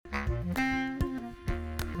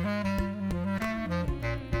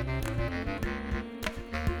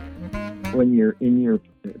when you're in your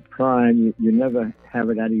prime, you never have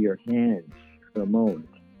it out of your hands for a moment.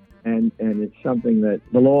 And it's something that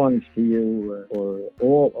belongs to you for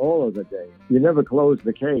all of the day. You never close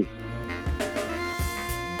the case.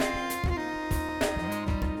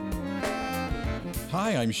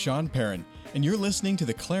 Hi, I'm Sean Perrin, and you're listening to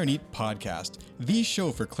the Clarinet Podcast, the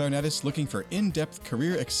show for clarinetists looking for in-depth,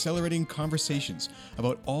 career-accelerating conversations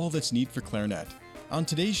about all that's neat for clarinet. On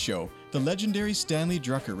today's show, the legendary Stanley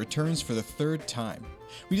Drucker returns for the third time.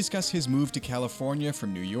 We discuss his move to California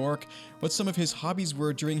from New York, what some of his hobbies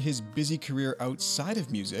were during his busy career outside of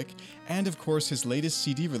music, and of course his latest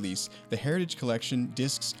CD release, the Heritage Collection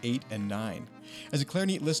Discs 8 and 9. As a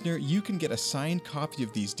Clarinet listener, you can get a signed copy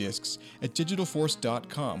of these discs at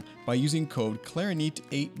digitalforce.com by using code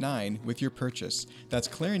Clarinet89 with your purchase. That's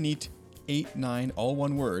Clarinet89, all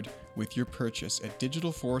one word, with your purchase at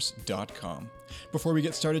digitalforce.com. Before we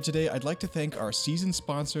get started today, I'd like to thank our season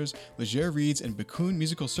sponsors, Leger Reeds and Bakun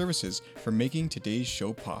Musical Services, for making today's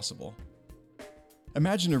show possible.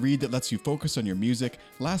 Imagine a reed that lets you focus on your music,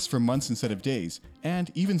 lasts for months instead of days, and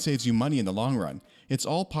even saves you money in the long run. It's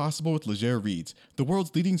all possible with Leger Reeds, the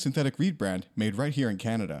world's leading synthetic reed brand made right here in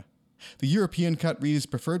Canada. The European cut reed is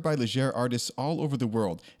preferred by Leger artists all over the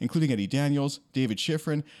world, including Eddie Daniels, David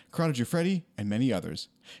Schifrin, Corrado Giuffretti, and many others.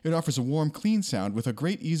 It offers a warm, clean sound with a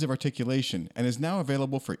great ease of articulation and is now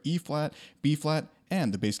available for E-flat, B-flat,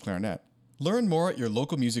 and the bass clarinet. Learn more at your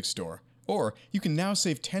local music store, or you can now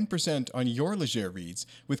save 10% on your Leger reeds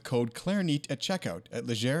with code Clarinet at checkout at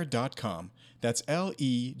leger.com. That's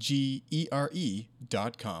LEGERE.com.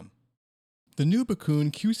 The new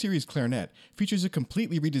Bakun Q-Series clarinet features a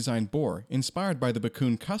completely redesigned bore inspired by the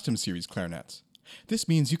Bakun Custom Series clarinets. This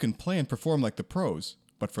means you can play and perform like the pros,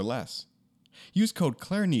 but for less. Use code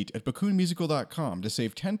Clarinet at bakunmusical.com to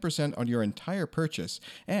save 10% on your entire purchase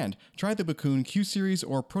and try the Bakun Q-Series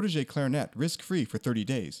or Protégé clarinet risk-free for 30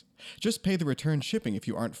 days. Just pay the return shipping if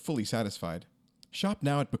you aren't fully satisfied. Shop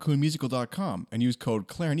now at bakunmusical.com and use code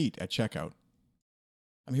Clarinet at checkout.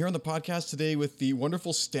 I'm here on the podcast today with the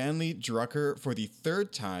wonderful Stanley Drucker for the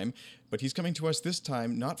third time, but he's coming to us this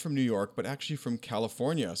time not from New York, but actually from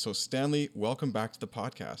California. So Stanley, welcome back to the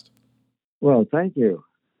podcast. Well, thank you.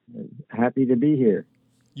 Happy to be here.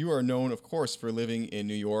 You are known, of course, for living in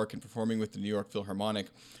New York and performing with the New York Philharmonic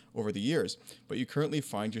over the years, but you currently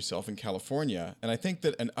find yourself in California. And I think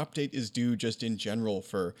that an update is due just in general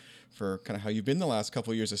for kind of how you've been the last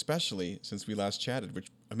couple of years, especially since we last chatted,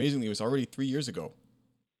 which amazingly was already 3 years ago.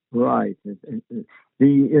 Right.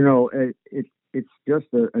 It's just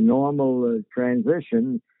a normal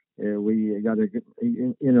transition. We got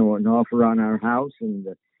an offer on our house, and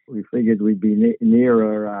we figured we'd be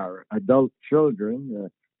nearer our adult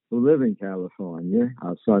children who live in California,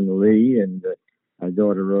 our son Lee and our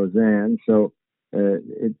daughter Roseanne. So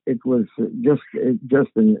it was just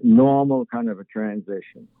a normal kind of a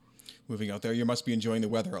transition. Moving out there, you must be enjoying the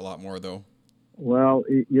weather a lot more, though. Well,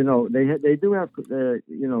 they do have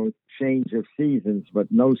change of seasons, but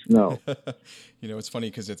no snow. It's funny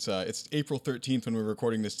because it's April 13th when we're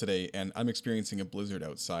recording this today, and I'm experiencing a blizzard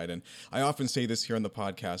outside. And I often say this here on the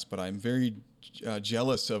podcast, but I'm very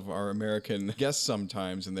jealous of our American guests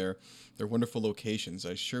sometimes and their wonderful locations.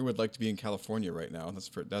 I sure would like to be in California right now. That's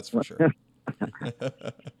for sure.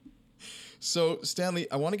 So, Stanley,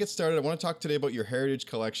 I want to get started. I want to talk today about your Heritage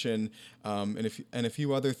Collection and a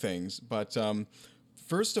few other things. But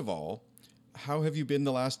first of all, how have you been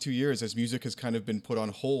the last 2 years as music has kind of been put on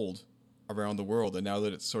hold around the world, and now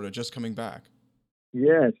that it's sort of just coming back?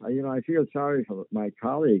 Yes, I feel sorry for my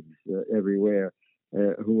colleagues everywhere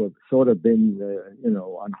who have sort of been,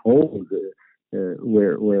 on hold,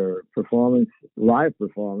 where live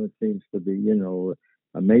performance seems to be,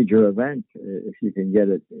 a major event if you can get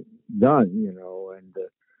it done,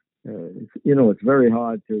 and it's very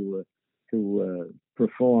hard to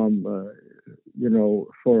perform,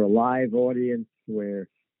 for a live audience where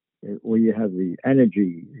you have the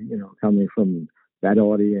energy, coming from that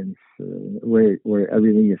audience, where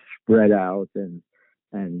everything is spread out and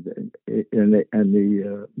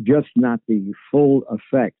the just not the full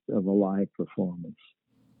effect of a live performance.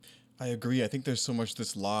 I agree. I think there's so much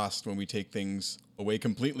that's lost when we take things away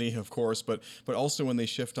completely, of course, but also when they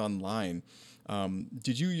shift online.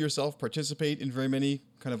 Did you yourself participate in very many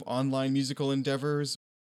kind of online musical endeavors?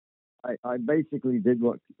 I basically did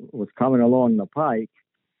what was coming along the pike.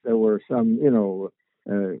 There were some,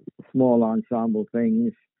 small ensemble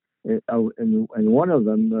things, and one of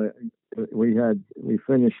them we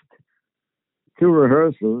finished 2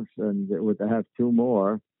 rehearsals, and we're to have 2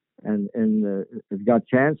 more. And it got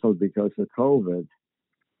canceled because of COVID.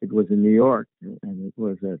 It was in New York, and it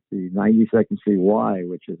was at the 92nd Street Y,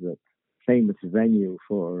 which is a famous venue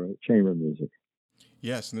for chamber music.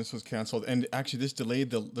 Yes, and this was canceled. And actually, this delayed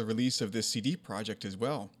the release of this CD project as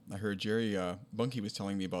well. I heard Jerry Bunky was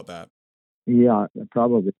telling me about that. Yeah,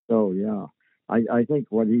 probably so. Yeah, I think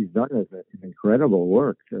what he's done is an incredible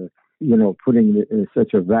work. Putting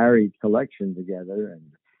such a varied collection together, and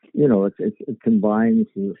it combines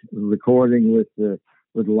recording with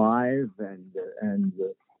live and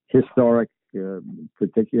historic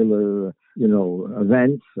particular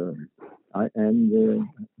events, and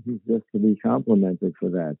he's just to be complimented for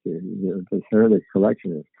that. This Heritage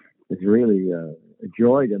collection is really a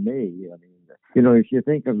joy to me. I mean, if you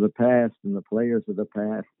think of the past and the players of the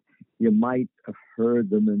past, you might have heard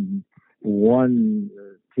them in one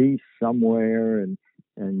piece somewhere, and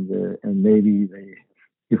maybe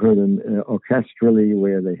you heard them orchestrally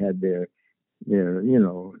where they had their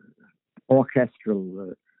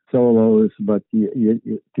orchestral solos. But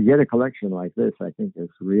to get a collection like this, I think is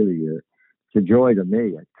really it's a joy to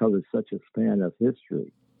me. It covers such a span of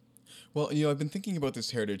history. Well, I've been thinking about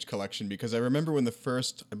this Heritage collection because I remember when the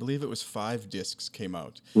first, I believe it was 5 discs came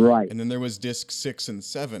out. Right. And then there was disc 6 and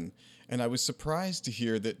 7. And I was surprised to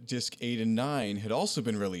hear that disc 8 and 9 had also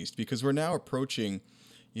been released, because we're now approaching,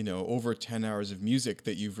 over 10 hours of music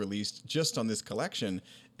that you've released just on this collection.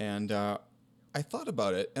 And I thought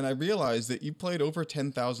about it, and I realized that you played over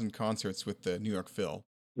 10,000 concerts with the New York Phil.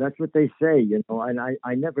 That's what they say, and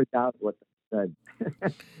I never doubt what they said.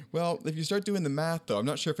 Well, if you start doing the math, though, I'm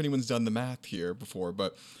not sure if anyone's done the math here before,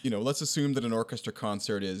 but, let's assume that an orchestra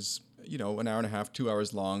concert is, an hour and a half, 2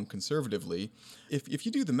 hours long, conservatively. If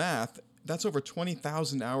you do the math, that's over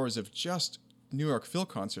 20,000 hours of just New York Phil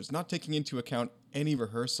concerts, not taking into account any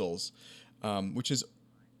rehearsals, which is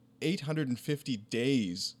 850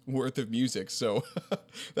 days worth of music. So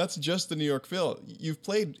that's just the New York Phil. You've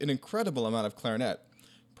played an incredible amount of clarinet,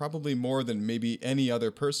 probably more than maybe any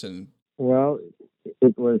other person. Well,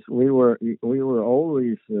 we were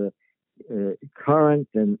always current,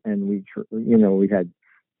 and we had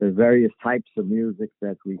the various types of music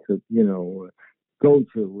that we could go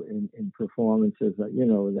to in performances. I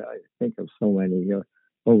think of so many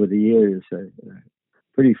over the years.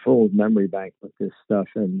 Pretty full memory bank with this stuff,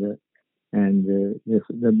 and there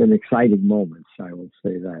have been exciting moments, I will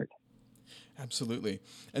say that. Absolutely.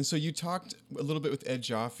 And so you talked a little bit with Ed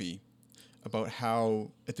Jaffe about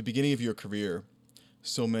how at the beginning of your career,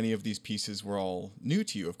 so many of these pieces were all new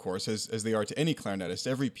to you, of course, as they are to any clarinetist.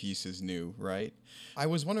 Every piece is new, right? I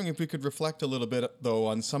was wondering if we could reflect a little bit, though,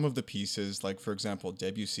 on some of the pieces, like, for example,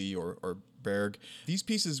 Debussy or Berg. These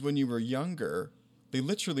pieces, when you were younger, they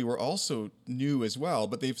literally were also new as well,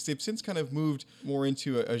 but they've since kind of moved more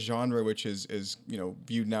into a genre which is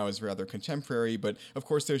viewed now as rather contemporary. But of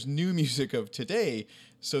course, there's new music of today,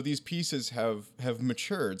 so these pieces have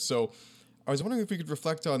matured. So I was wondering if we could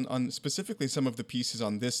reflect on specifically some of the pieces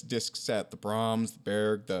on this disc set, the Brahms, the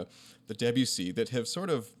Berg, the Debussy, that have sort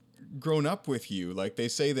of grown up with you. Like they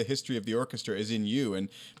say, the history of the orchestra is in you,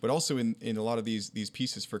 but also in a lot of these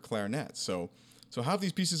pieces for clarinet. So how have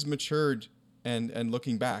these pieces matured? And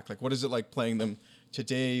looking back, like, what is it like playing them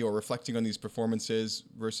today or reflecting on these performances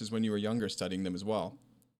versus when you were younger studying them as well?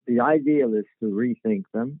 The ideal is to rethink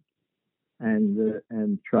them and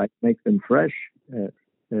try to make them fresh. If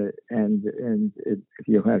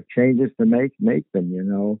you have changes to make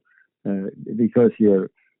them, because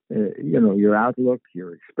your outlook,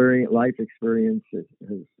 your life experience has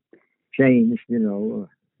changed,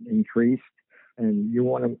 increased. And you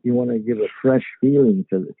want to give a fresh feeling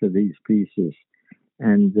to these pieces,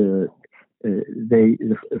 and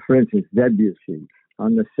for instance, Debussy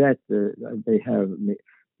on the set, they have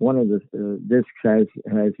one of the discs has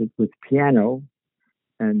it with piano,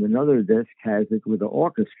 and another disc has it with the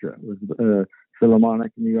orchestra, with New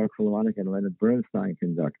York Philharmonic, and Leonard Bernstein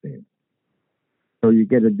conducting. So you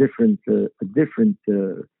get a different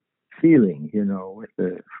feeling, with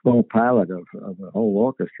the full palette of a whole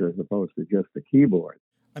orchestra as opposed to just the keyboard.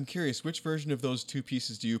 I'm curious, which version of those two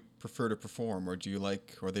pieces do you prefer to perform, or do you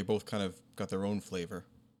like, or they both kind of got their own flavor?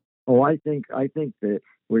 Oh, I think that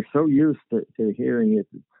we're so used to hearing it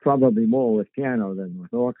probably more with piano than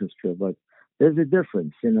with orchestra, but there's a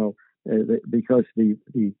difference, because the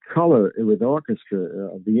color with orchestra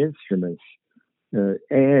of the instruments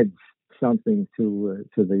adds something to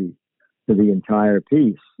the entire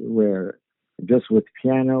piece, where just with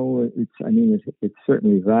piano, it's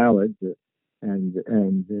certainly valid, and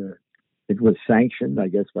it was sanctioned, I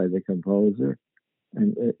guess, by the composer,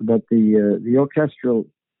 but the orchestral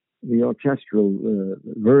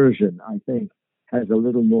version, I think, has a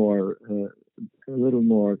little more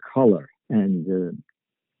color, and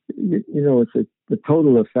the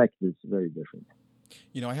total effect is very different.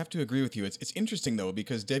 I have to agree with you. It's interesting though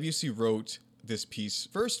because Debussy wrote this piece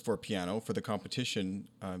first for piano for the competition.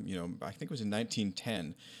 I think it was in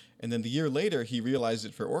 1910, and then the year later he realized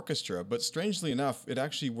it for orchestra. But strangely enough, it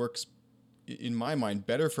actually works in my mind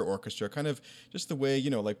better for orchestra. Kind of just the way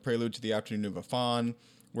like Prelude to the Afternoon of a Faun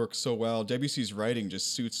works so well. Debussy's writing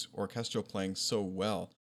just suits orchestral playing so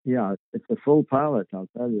well. Yeah, it's a full palette, I'll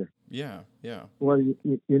tell you. Yeah, yeah. Well,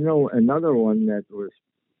 another one that was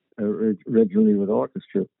originally with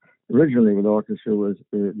orchestra was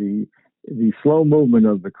the slow movement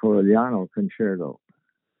of the Corigliano Concerto,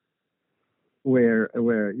 where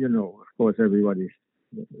of course everybody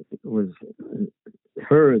was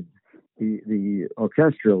heard the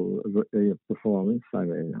orchestral performance. I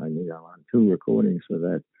mean, I'm on 2 recordings for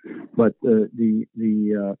that, but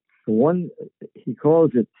the one he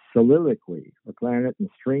calls it soliloquy, a clarinet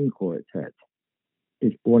and string quartet,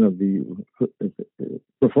 is one of the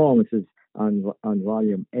performances on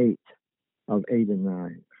volume 8 of 8 and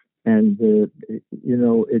 9, and it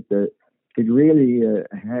really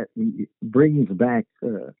brings back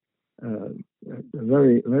a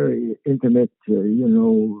very, very intimate,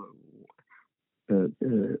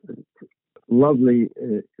 lovely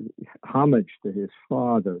homage to his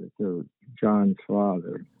father, to John's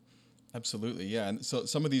father. Absolutely, yeah. And so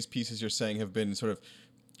some of these pieces you're saying have been sort of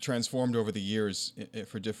transformed over the years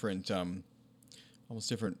for different, almost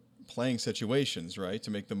different playing situations, right?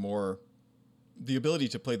 To make them more, the ability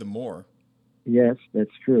to play them more. Yes,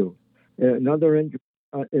 that's true. Another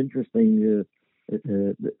interesting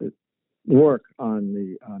work on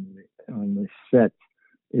the set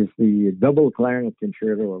is the double clarinet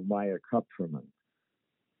concerto of Meyer Kupferman.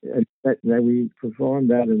 That we performed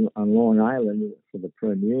that on Long Island for the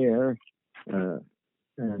premiere, and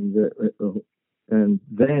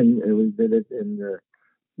then we did it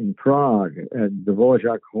in Prague at the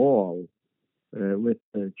Dvorak Hall with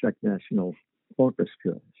the Czech National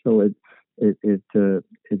Orchestra. So it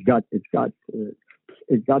got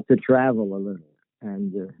to travel a little,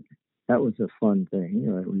 and that was a fun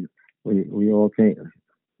thing. We all came.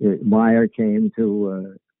 Meyer came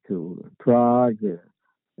to Prague,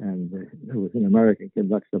 and there was an American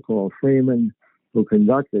conductor, Paul Freeman, who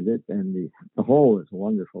conducted it, and the whole is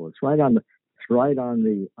wonderful. It's right on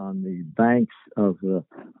the banks of the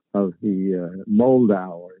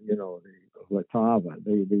Moldau, or the Vltava,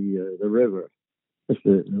 the river. It's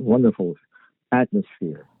a wonderful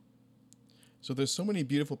atmosphere. So there's so many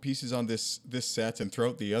beautiful pieces on this set and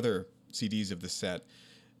throughout the other CDs of the set.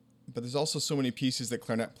 But there's also so many pieces that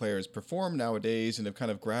clarinet players perform nowadays and have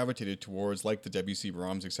kind of gravitated towards, like the Debussy,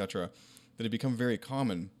 Brahms, etc., that have become very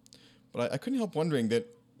common. But I couldn't help wondering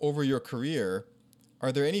that over your career,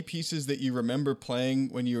 are there any pieces that you remember playing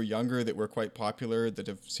when you were younger that were quite popular that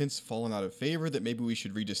have since fallen out of favor that maybe we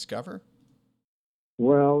should rediscover?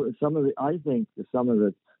 Well, I think some of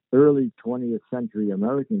the early 20th century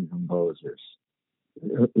American composers,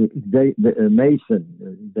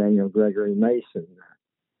 Mason, Daniel Gregory Mason,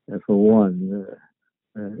 for one,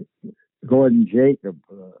 Gordon Jacob.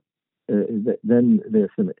 Then there's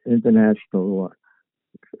some international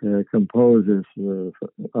composers from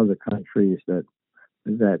other countries that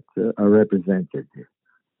are represented.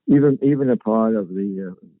 Even a part of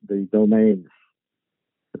the domains,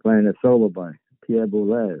 the clarinet solo by Pierre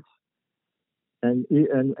Boulez, and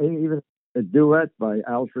even a duet by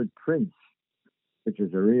Alfred Prince, which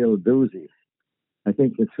is a real doozy. I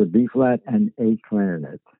think it's for B flat and A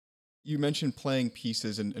clarinet. You mentioned playing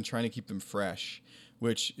pieces and trying to keep them fresh,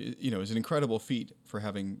 which is an incredible feat for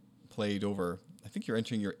having played over. I think you're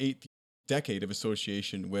entering your 8th decade of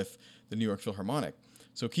association with the New York Philharmonic.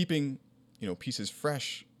 So keeping pieces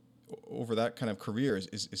fresh over that kind of career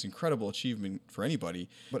is incredible achievement for anybody.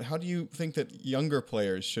 But how do you think that younger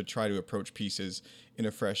players should try to approach pieces in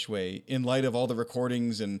a fresh way in light of all the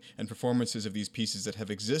recordings and performances of these pieces that have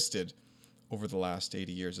existed over the last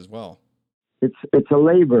 80 years as well? It's a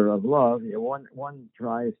labor of love. One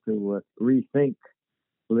tries to rethink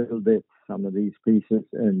a little bit some of these pieces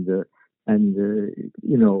and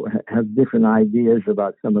have different ideas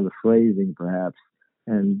about some of the phrasing perhaps,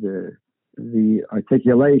 and the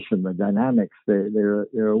articulation, the dynamics. There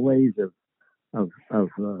are ways of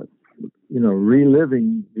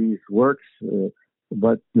reliving these works,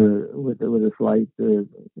 but with a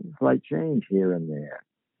slight change here and there.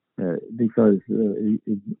 Because you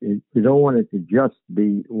don't want it to just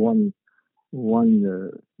be one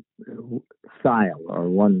style or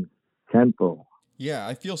one tempo. Yeah,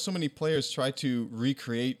 I feel so many players try to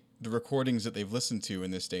recreate the recordings that they've listened to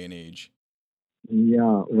in this day and age.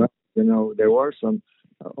 Yeah, well, there were some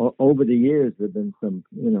over the years. There've been some,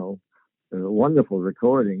 wonderful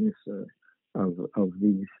recordings.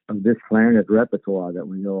 this clarinet repertoire that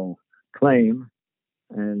we all claim,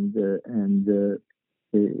 and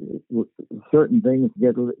certain things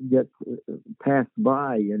get passed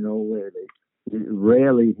by, where they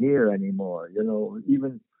rarely hear anymore.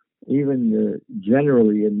 Even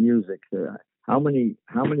generally in music, how many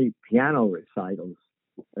piano recitals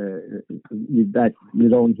that you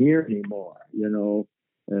don't hear anymore.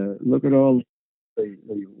 Look at all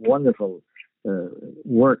the wonderful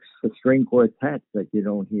works for string quartets that you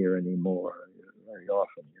don't hear anymore very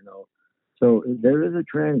often. So there is a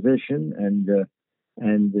transition,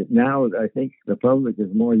 and now I think the public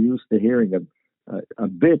is more used to hearing a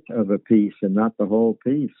bit of a piece and not the whole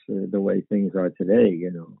piece, the way things are today.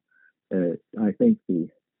 I think the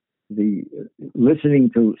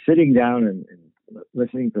sitting down and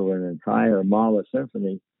listening to an entire Mahler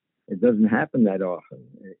symphony, it doesn't happen that often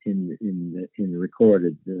in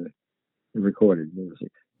recorded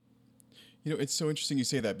music. It's so interesting you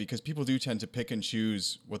say that, because people do tend to pick and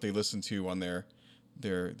choose what they listen to on their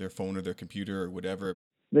phone or their computer or whatever.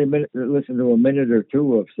 They listen to a minute or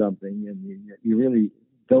two of something, and you really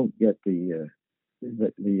don't get the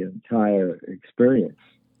entire experience.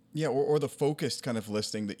 Yeah, or the focused kind of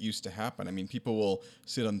listening that used to happen. I mean, people will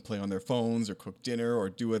sit and play on their phones or cook dinner or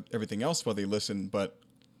do everything else while they listen. But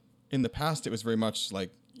in the past, it was very much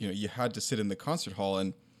like, you had to sit in the concert hall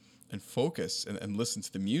and focus and listen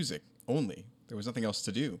to the music only. There was nothing else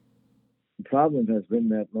to do. The problem has been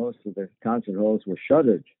that most of the concert halls were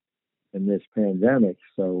shuttered in this pandemic.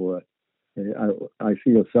 So I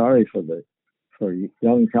feel sorry for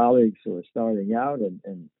young colleagues who are starting out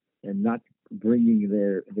and not bringing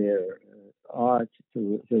their art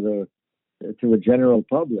to a general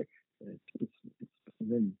public. It's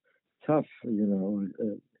been tough,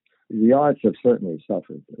 The arts have certainly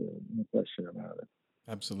suffered, no question about it.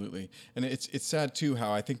 Absolutely, and it's sad too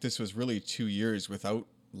how I think this was really 2 years without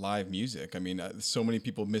live music. I mean, so many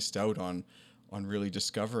people missed out on really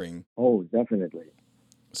discovering. Oh, definitely.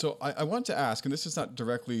 So I want to ask, and this is not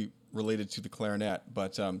directly related to the clarinet,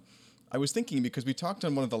 but I was thinking, because we talked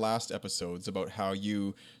on one of the last episodes about how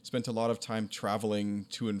you spent a lot of time traveling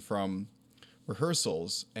to and from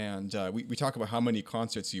rehearsals, and we talk about how many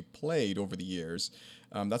concerts you played over the years.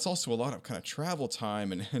 That's also a lot of kind of travel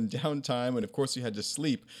time and downtime, and of course you had to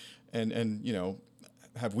sleep and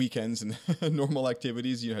have weekends and normal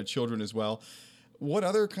activities. You had children as well. What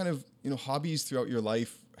other kind of hobbies throughout your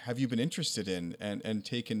life have you been interested in and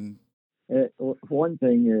taken? One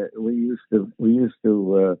thing, we used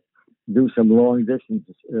to do some long distance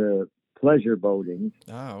pleasure boating.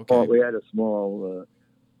 Okay. We had a small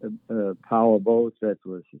power boat that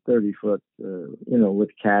was 30 foot, with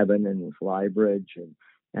cabin and fly bridge,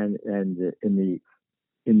 and in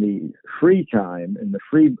the free time, in the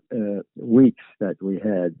free weeks that we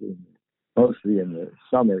had, mostly in the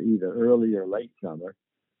summer, either early or late summer,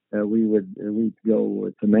 we'd go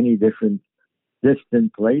to many different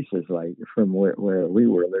distant places, like from where we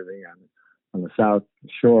were living on the south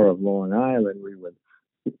shore of Long Island. We would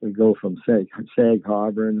go from Sag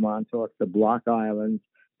Harbor in Montauk to Block Island,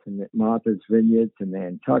 to Martha's Vineyard, to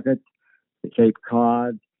Nantucket, to Cape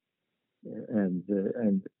Cod, and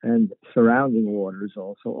surrounding waters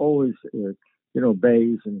also. Always,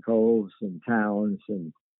 bays and coves and towns,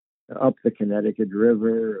 and up the Connecticut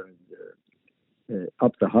River, and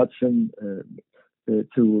up the Hudson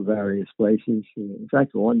to various places. In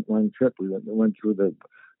fact, one trip we went through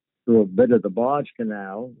a bit of the Barge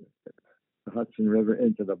Canal, the Hudson River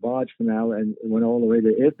into the Barge Canal, and went all the way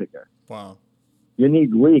to Ithaca. Wow. You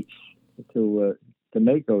need weeks to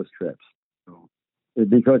make those trips,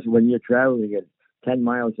 because when you're traveling at 10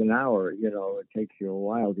 miles an hour, it takes you a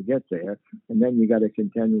while to get there, and then you got to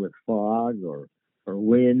contend with fog or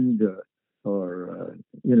wind or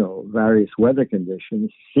various weather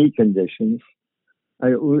conditions, sea conditions.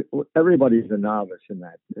 Everybody's a novice in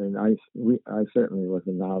that, and I certainly was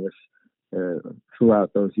a novice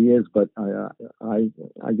throughout those years, but I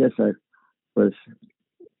guess I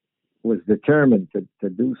was determined to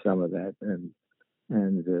do some of that, and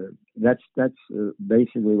that's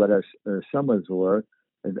basically what our summers were.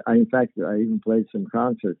 In fact, I even played some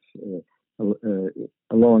concerts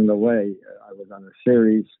along the way. I was on a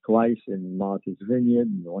series twice in Martha's Vineyard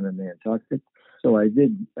and one in Nantucket. So I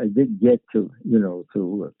did get to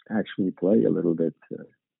actually play a little bit.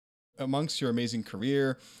 Amongst your amazing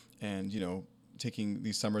career, and taking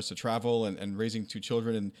these summers to travel and raising 2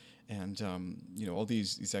 children and all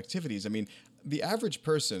these activities. I mean, the average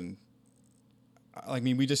person, I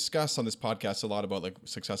mean, we discuss on this podcast a lot about like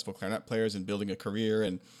successful clarinet players and building a career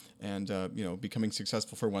and becoming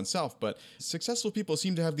successful for oneself. But successful people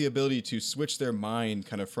seem to have the ability to switch their mind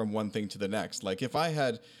kind of from one thing to the next. Like if I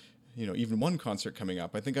had, even one concert coming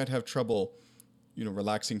up, I think I'd have trouble,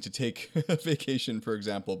 relaxing to take a vacation, for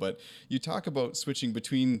example. But you talk about switching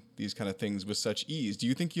between these kind of things with such ease. Do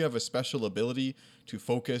you think you have a special ability to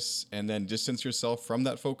focus and then distance yourself from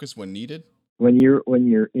that focus when needed? When you're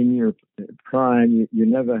in your prime, you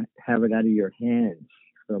never have it out of your hands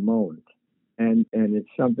for a moment, and it's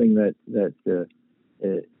something that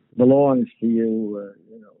belongs to you,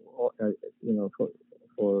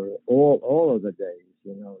 for all of the days.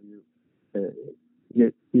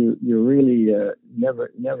 You really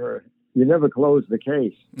never close the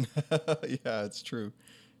case. Yeah, it's true.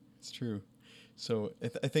 It's true. So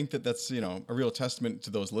I think that's a real testament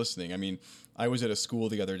to those listening. I mean, I was at a school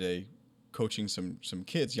the other day coaching some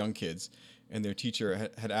kids, young kids, and their teacher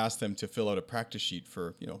had asked them to fill out a practice sheet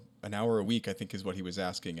for an hour a week, I think is what he was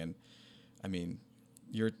asking. And I mean,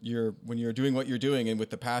 you're when you're doing what you're doing and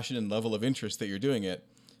with the passion and level of interest that you're doing it,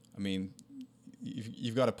 I mean,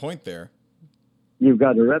 you've got a point there. You've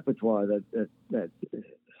got a repertoire that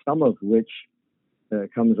some of which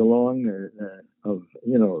comes along of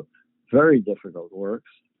very difficult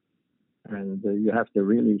works, and you have to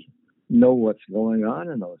really know what's going on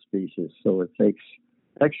in those pieces. So it takes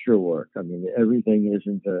extra work. I mean, everything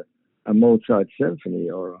isn't a Mozart symphony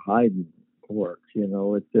or a Haydn work.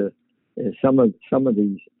 Some of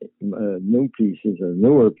these new pieces or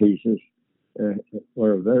newer pieces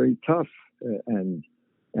were very tough and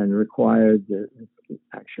required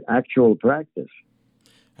actual practice.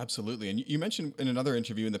 Absolutely. And you mentioned in another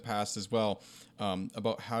interview in the past as well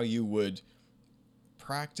about how you would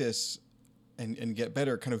practice and get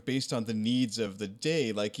better kind of based on the needs of the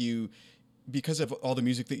day. Like because of all the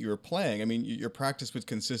music that you were playing, I mean, your practice would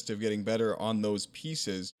consist of getting better on those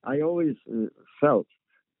pieces. I always felt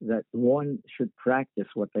that one should practice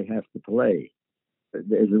what they have to play.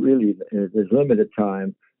 There's limited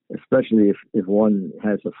time, especially if one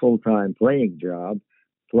has a full-time playing job,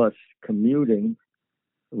 plus commuting,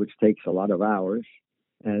 which takes a lot of hours,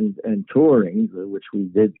 and touring, which we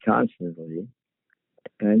did constantly,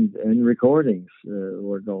 and recordings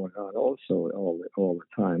were going on also all the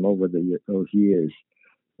time over those years.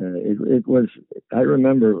 It was, I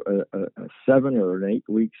remember, a 7 or an 8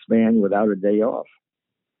 week span without a day off,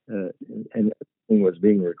 and everything was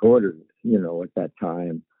being recorded, at that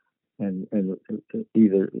time, and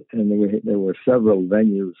there were several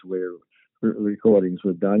venues where recordings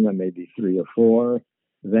were done, maybe 3 or 4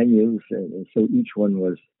 venues, and so each one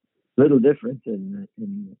was a little different in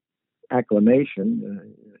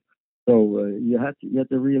acclamation. So you have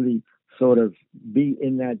to really sort of be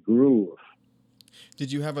in that groove.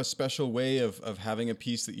 Did you have a special way of having a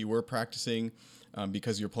piece that you were practicing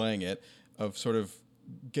because you're playing it, of sort of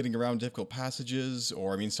getting around difficult passages?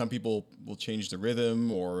 Or, I mean, some people will change the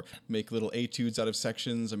rhythm or make little etudes out of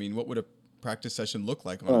sections. I mean, what would a practice session look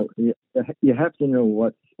like? Well, you have to know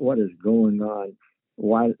what is going on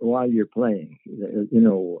while you're playing.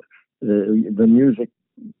 The music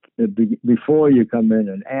before you come in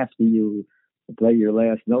and after you play your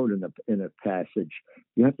last note in a passage,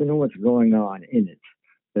 you have to know what's going on in it.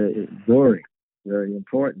 During, very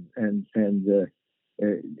important, and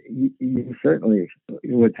you certainly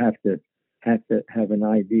would have to have an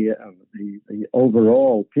idea of the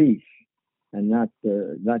overall piece, and not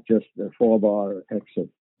just the 4-bar exit.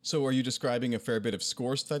 So, are you describing a fair bit of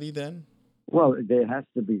score study then? Well, there has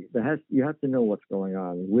to be. You have to know what's going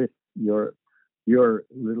on with your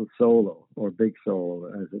little solo or big solo,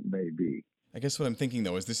 as it may be. I guess what I'm thinking,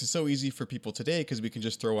 though, is this is so easy for people today because we can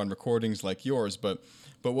just throw on recordings like yours. But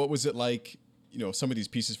what was it like, some of these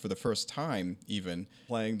pieces for the first time, even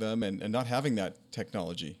playing them and not having that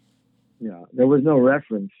technology? Yeah, there was no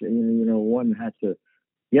reference. One had to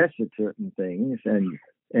guess at certain things, and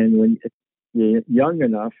when you're young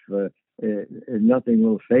enough, nothing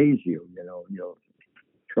will faze you. You'll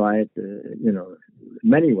try it,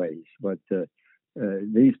 many ways. But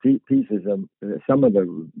these pieces are some of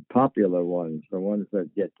the popular ones, the ones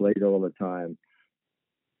that get played all the time.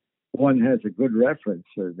 One has a good reference.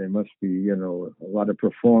 There must be, a lot of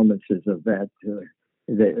performances of that.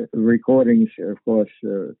 The recordings, of course,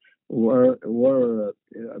 were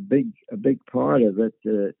a big part of it.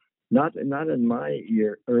 Not in my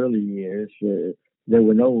early years. There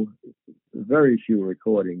were very few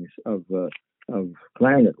recordings of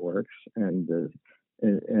clarinet works, and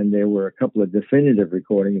there were a couple of definitive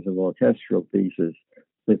recordings of orchestral pieces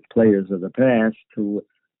with players of the past who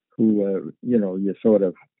you sort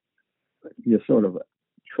of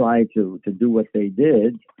try to do what they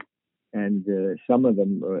did, and some of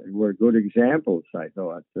them were good examples, I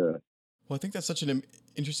thought. Well, I think that's such an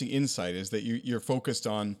interesting insight, is that you're focused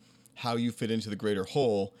on how you fit into the greater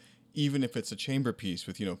whole, even if it's a chamber piece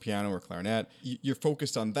with, piano or clarinet. You're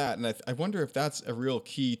focused on that. And I wonder if that's a real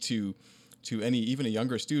key to any, even a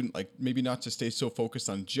younger student, like maybe not to stay so focused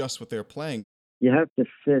on just what they're playing. You have to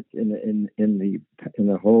fit in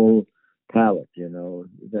the whole palette,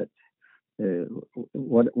 that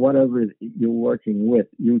whatever you're working with,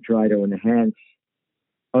 you try to enhance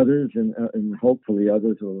others, and hopefully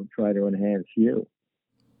others will try to enhance you.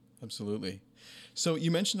 Absolutely. So you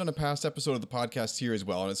mentioned on a past episode of the podcast here as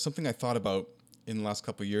well, and it's something I thought about in the last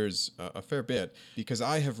couple of years a fair bit, because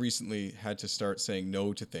I have recently had to start saying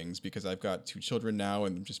no to things because I've got 2 children now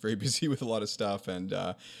and I'm just very busy with a lot of stuff, and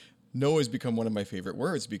no has become one of my favorite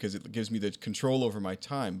words because it gives me the control over my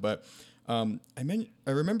time. But I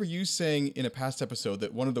remember you saying in a past episode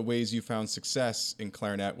that one of the ways you found success in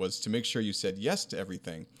clarinet was to make sure you said yes to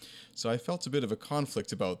everything. So I felt a bit of a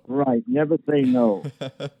conflict about... Right, never say no.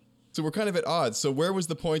 So we're kind of at odds. So where was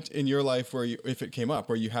the point in your life where if it came up,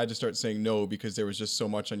 where you had to start saying no because there was just so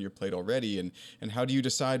much on your plate already? And how do you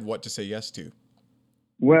decide what to say yes to?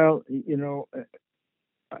 Well,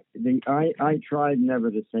 I tried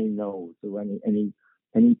never to say no to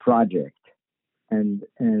any project, and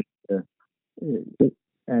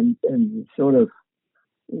sort of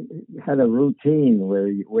had a routine where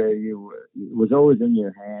you it was always in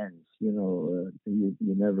your hands. You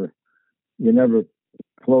never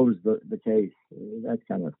closed the case, that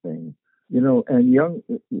kind of thing. And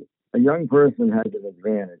a young person has an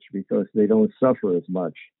advantage because they don't suffer as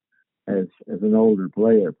much as an older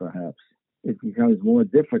player, perhaps. It becomes more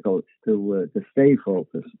difficult to stay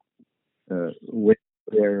focused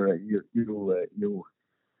where you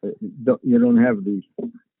don't have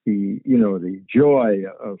the joy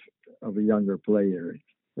of a younger player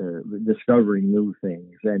discovering new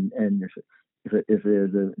things, and if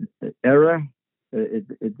there's an error,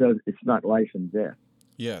 it's not life and death.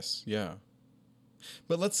 Yes, yeah.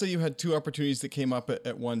 But let's say you had 2 opportunities that came up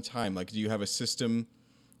at one time. Like, do you have a system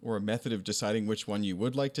or a method of deciding which one you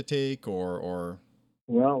would like to take, or?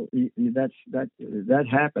 Well, that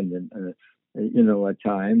happened, at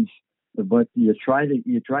times. But you try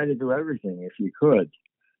to do everything if you could.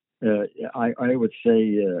 I would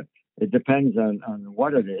say it depends on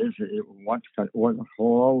what it is, what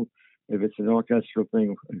hall. If it's an orchestral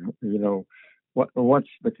thing,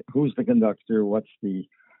 who's the conductor? What's the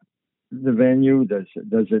venue? Does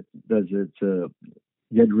it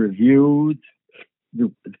get reviewed?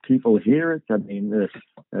 Do people hear it? I mean,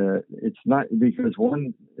 it's not because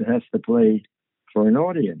one has to play for an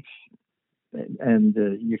audience, and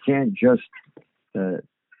you can't just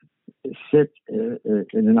sit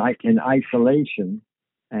in isolation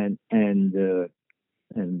and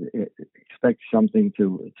expect something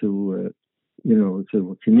to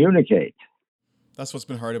communicate. That's what's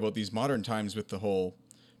been hard about these modern times with the whole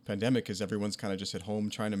pandemic, is everyone's kind of just at home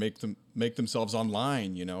trying to make themselves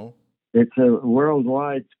online. It's a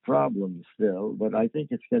worldwide problem still, but I think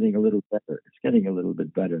it's getting a little better. It's getting a little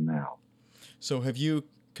bit better now. So have you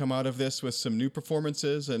come out of this with some new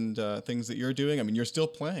performances and things that you're doing? I mean, you're still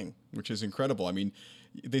playing, which is incredible. I mean,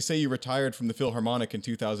 they say you retired from the Philharmonic in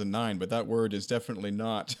 2009, but that word is definitely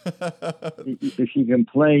not. If you can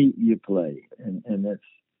play, you play, and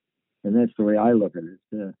that's the way I look at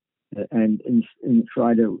it. And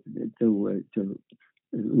try to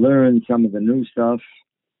learn some of the new stuff,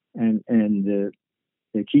 and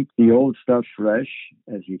to keep the old stuff fresh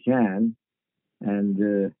as you can,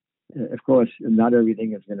 and of course, not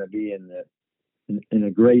everything is going to be in a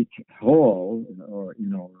great hall or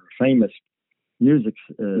famous music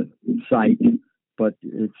site, but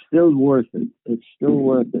it's still worth it. It's still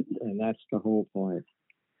worth it, and that's the whole point.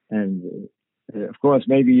 And of course,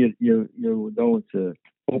 maybe you don't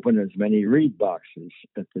open as many reed boxes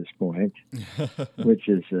at this point, which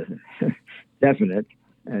is definite.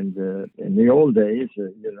 And in the old days,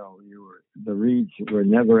 the reeds were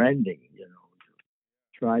never ending.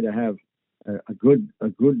 Try to have a good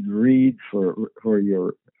read for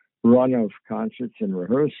your run of concerts and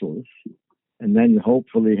rehearsals, and then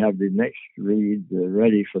hopefully have the next read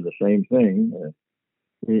ready for the same thing.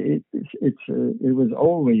 It was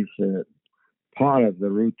always part of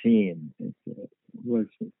the routine. It was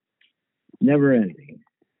never ending.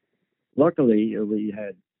 Luckily, we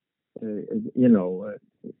had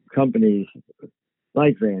companies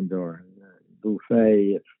like Van Doren,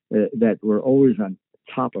 Buffet, that were always on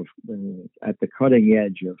top of, at the cutting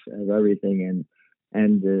edge of everything,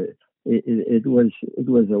 and it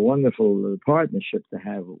was a wonderful partnership to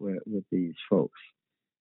have with these folks.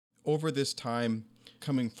 over this time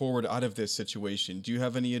coming forward out of this situation, do you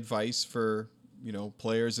have any advice for,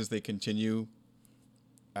 players as they continue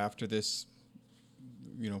after this,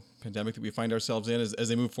 pandemic that we find ourselves in as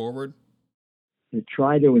they move forward? You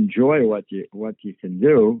try to enjoy what you can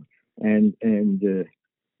do, and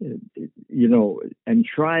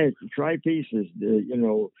try pieces,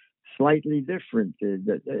 slightly different.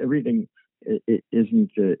 That everything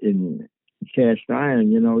isn't in cast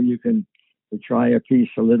iron. You can try a piece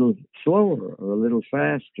a little slower or a little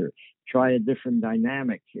faster. Try a different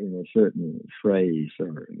dynamic in a certain phrase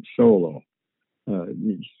or solo.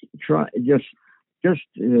 Try just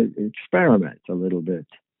experiment a little bit,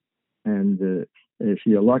 and if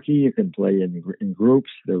you're lucky, you can play in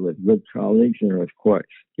groups with good colleagues, of course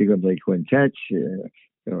you can play quintets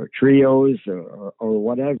or trios or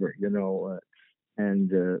whatever,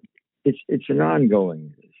 and it's an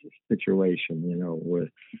ongoing situation,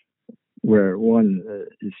 where one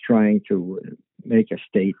is trying to make a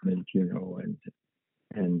statement,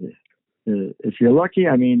 and if you're lucky,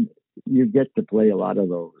 you get to play a lot of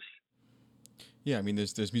those. Yeah,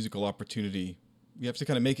 there's musical opportunity. You have to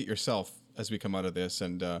kind of make it yourself as we come out of this,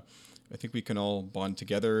 and I think we can all bond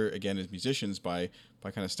together again as musicians by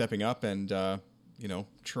kind of stepping up and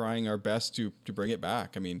trying our best to bring it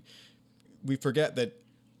back. We forget that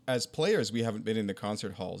as players we haven't been in the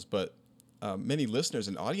concert halls, but many listeners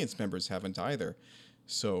and audience members haven't either.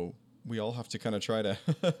 So we all have to kind of try to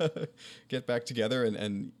get back together,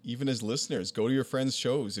 and even as listeners, go to your friends'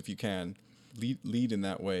 shows if you can. Lead in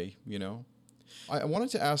that way, I wanted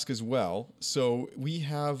to ask as well, so we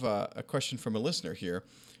have a question from a listener here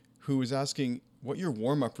who is asking what your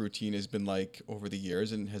warm-up routine has been like over the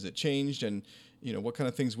years, and has it changed, and what kind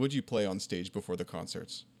of things would you play on stage before the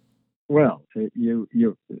concerts? Well, you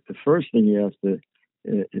the first thing you have to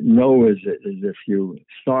know is if you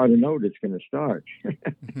start a note, it's going to start,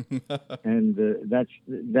 and that's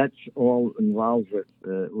all involved with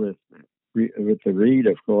the read,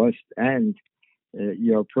 of course, and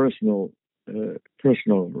your personal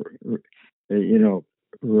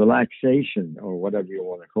relaxation, or whatever you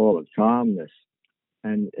want to call it, calmness,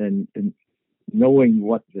 and knowing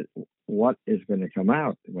what is going to come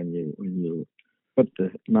out when you put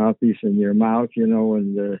the mouthpiece in your mouth, and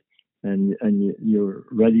you're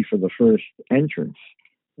ready for the first entrance.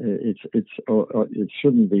 It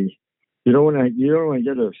shouldn't be. You don't want to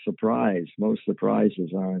get a surprise. Most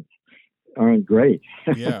surprises aren't great.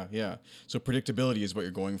 Yeah. So predictability is what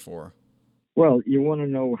you're going for. Well, you want to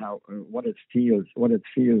know what it feels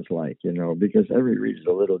like, because every read is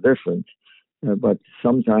a little different. But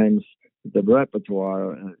sometimes the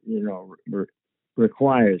repertoire,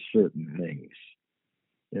 requires certain things.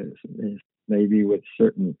 Maybe with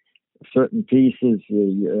certain pieces,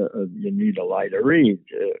 you need a lighter read,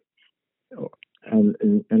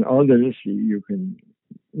 and others you can,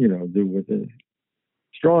 do with a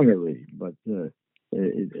stronger read. But the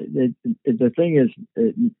thing is,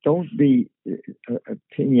 don't be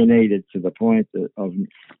opinionated to the point of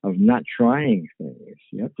not trying things.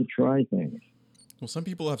 You have to try things. Well, some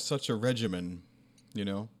people have such a regimen,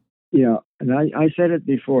 Yeah, and I said it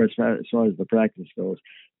before, as far as the practice goes.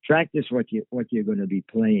 Practice what you're going to be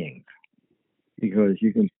playing, because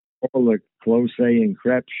you can all the close and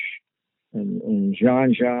Krebs and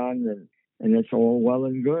Jean, and it's all well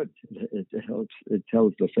and good. It helps. It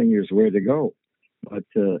tells the fingers where to go. But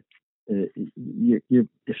if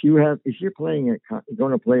you're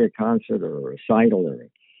going to play a concert or a recital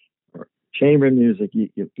or chamber music, you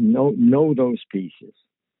know those pieces.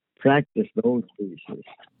 Practice those pieces.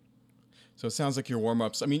 So it sounds like your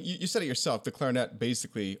warm-ups. You said it yourself. The clarinet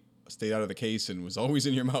basically stayed out of the case and was always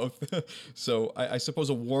in your mouth. So I suppose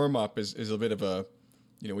a warm-up is a bit of a,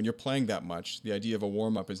 when you're playing that much, the idea of a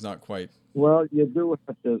warm-up is not quite. Well, you do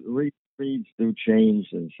have to reeds do change,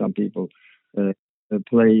 and some people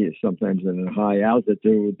play sometimes in a high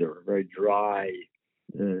altitude or a very dry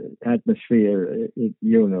atmosphere.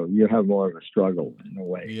 You have more of a struggle in a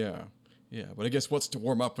way. Yeah, but I guess what's to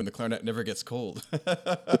warm up when the clarinet never gets cold?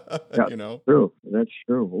 True. That's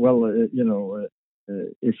true. Well,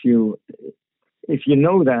 if you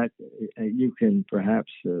know that, you can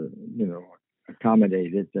perhaps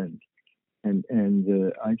accommodate it, and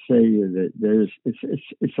I'd say that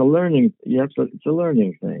it's a learning. It's a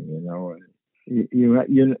learning thing. You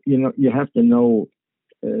have to know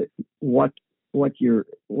what you're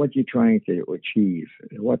trying to achieve,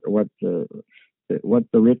 what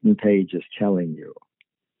the written page is telling you,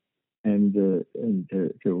 and to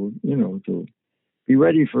be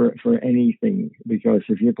ready for anything. Because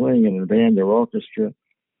if you're playing in a band or orchestra,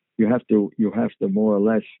 you have to more or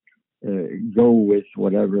less go with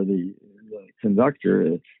whatever the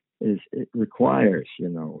conductor it requires,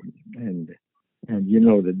 and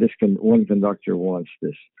that one conductor wants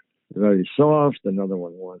this very soft, another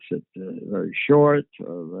one wants it very short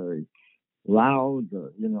or very loud.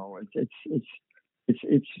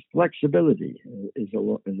 It's flexibility is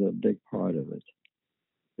a big part of it.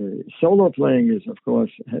 Solo playing is, of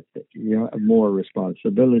course, you have more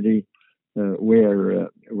responsibility, where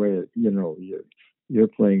you're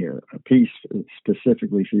playing a piece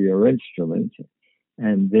specifically for your instrument,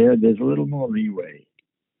 and there's a little more leeway.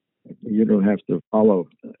 You don't have to follow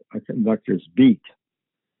a conductor's beat,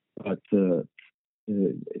 but the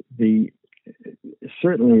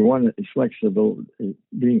certainly one is flexible.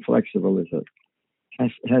 Being flexible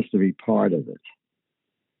has to be part of it,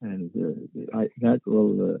 and I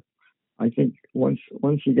think once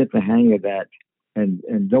you get the hang of that,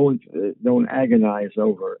 and don't agonize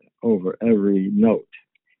over every note.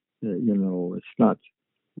 It's not.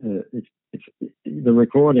 It's the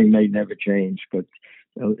recording may never change, but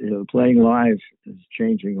playing live is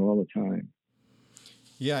changing all the time.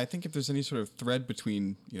 Yeah, I think if there's any sort of thread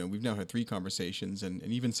between, we've now had 3 conversations, and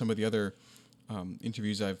even some of the other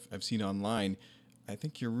interviews I've seen online, I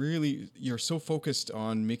think you're so focused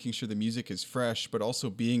on making sure the music is fresh, but also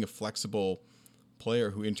being a flexible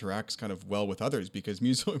player who interacts kind of well with others, because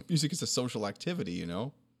music is a social activity,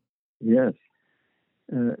 Yes,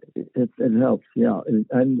 it helps. Yeah,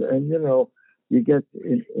 and you get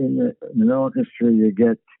in an orchestra, you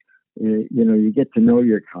get to know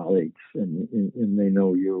your colleagues, and they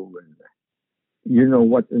know you, and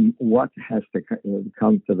what has to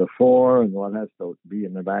come to the fore and what has to be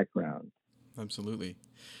in the background. Absolutely.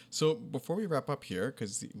 So before we wrap up here,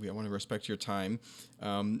 because I want to respect your time,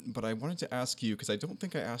 but I wanted to ask you, because I don't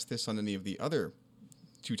think I asked this on any of the other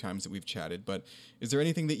 2 times that we've chatted, but is there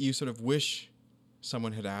anything that you sort of wish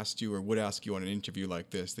someone had asked you or would ask you on an interview like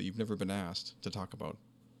this that you've never been asked to talk about?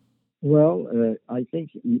 Well, I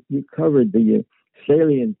think you covered the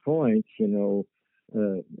salient points,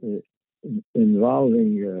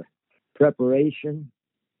 involving preparation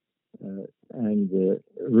and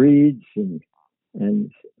reads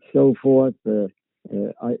and so forth.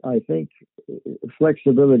 I think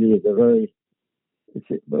flexibility is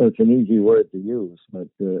it's an easy word to use, but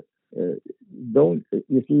you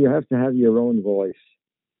have to have your own voice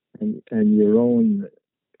and your own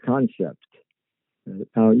concept. And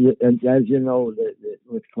as you know,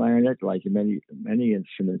 with clarinet, like many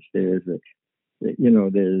instruments, there's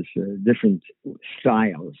different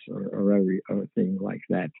styles or everything like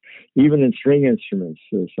that. Even in string instruments,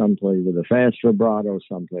 some play with a fast vibrato,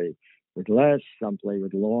 some play with less, some play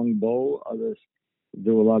with long bow, others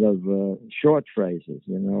do a lot of short phrases.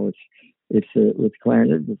 It's with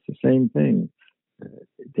clarinet, it's the same thing.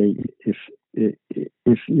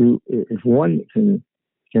 If one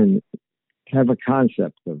can have a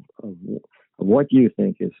concept of what you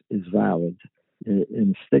think is valid,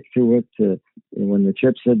 and stick to it when the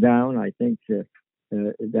chips are down, I think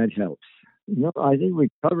that helps. I think we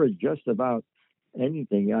covered just about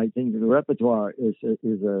anything. I think the repertoire is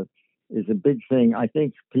a big thing. I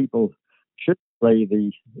think people should play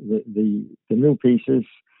the new pieces,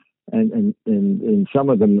 and some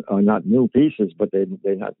of them are not new pieces, but they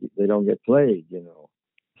don't get played.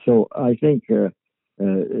 So I think to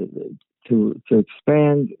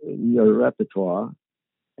expand your repertoire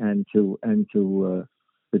and to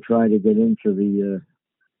try to get into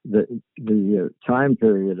the time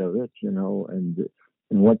period of it, and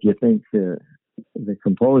what you think the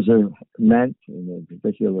composer meant in a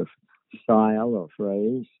particular style or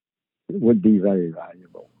phrase, would be very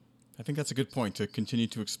valuable. I think that's a good point, to continue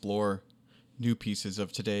to explore new pieces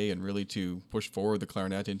of today and really to push forward the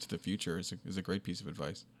clarinet into the future is a great piece of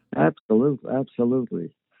advice.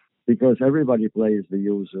 Absolutely. Because everybody plays the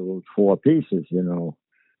usual 4 pieces, and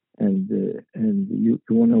you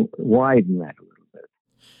want to widen that a little bit.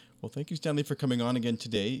 Well, thank you, Stanley, for coming on again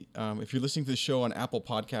today. If you're listening to the show on Apple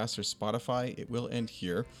Podcasts or Spotify, it will end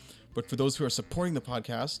here. But for those who are supporting the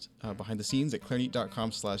podcast behind the scenes at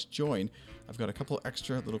clarinet.com/join, I've got a couple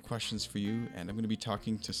extra little questions for you, and I'm going to be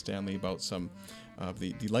talking to Stanley about some of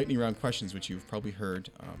the lightning round questions, which you've probably heard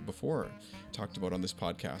before talked about on this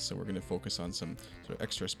podcast. So we're going to focus on some sort of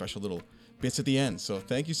extra special little bits at the end. So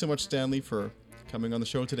thank you so much, Stanley, for coming on the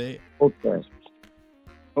show today. Okay.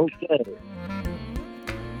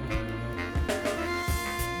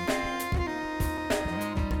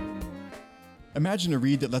 Imagine a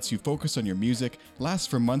reed that lets you focus on your music, lasts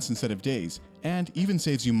for months instead of days, and even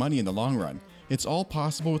saves you money in the long run. It's all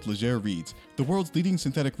possible with Leger Reeds, the world's leading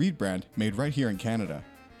synthetic reed brand made right here in Canada.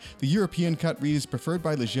 The European cut reed is preferred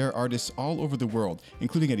by Leger artists all over the world,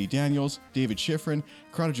 including Eddie Daniels, David Schifrin,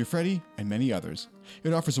 Corrado Giuffretti, and many others.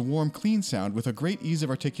 It offers a warm, clean sound with a great ease of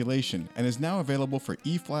articulation and is now available for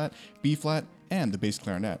E-flat, B-flat, and the bass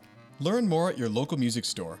clarinet. Learn more at your local music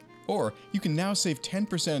store, or you can now save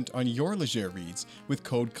 10% on your Leger reeds with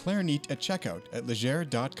code CLARINET at checkout at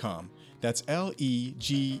leger.com. That's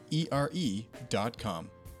LEGERE.com.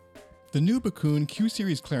 The new Bakun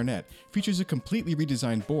Q-Series clarinet features a completely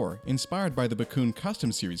redesigned bore inspired by the Bakun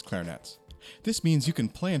Custom Series clarinets. This means you can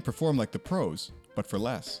play and perform like the pros, but for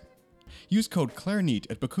less. Use code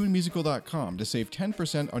CLARINET at bakunmusical.com to save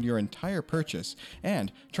 10% on your entire purchase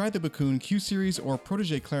and try the Bakun Q-Series or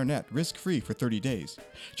Protege clarinet risk-free for 30 days.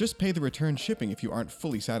 Just pay the return shipping if you aren't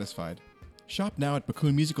fully satisfied. Shop now at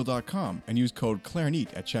bakunmusical.com and use code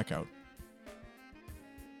CLARINET at checkout.